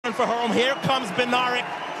coming for home. Here comes Benaric,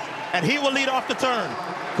 and he will lead off the turn.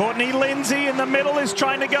 Courtney Lindsay in the middle is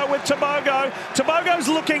trying to go with Tebogo. Tebogo's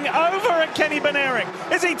looking over at Kenny Benaric.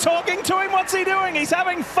 Is he talking to him? What's he doing? He's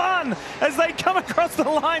having fun as they come across the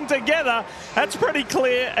line together. That's pretty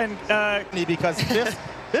clear. And because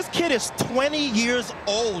this kid is 20 years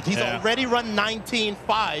old. He's already run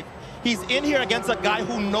 19.5. He's in here against a guy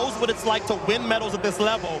who knows what it's like to win medals at this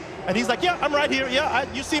level. And he's like, yeah, I'm right here.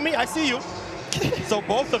 Yeah, you see me? I see you. So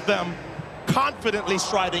both of them confidently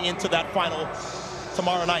striding into that final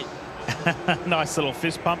tomorrow night. Nice little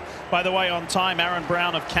fist pump. By the way, on time, Aaron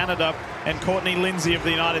Brown of Canada and Courtney Lindsay of the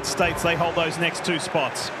United States, they hold those next two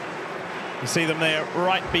spots. You see them there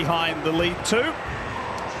right behind the lead two.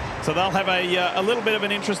 So they'll have a little bit of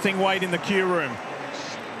an interesting wait in the queue room.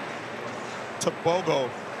 Tebogo,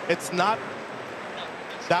 it's not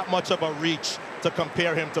that much of a reach to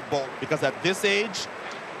compare him to Bolt, because at this age,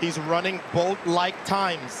 he's running Bolt-like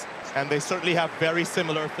times, and they certainly have very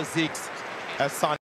similar physiques as Son.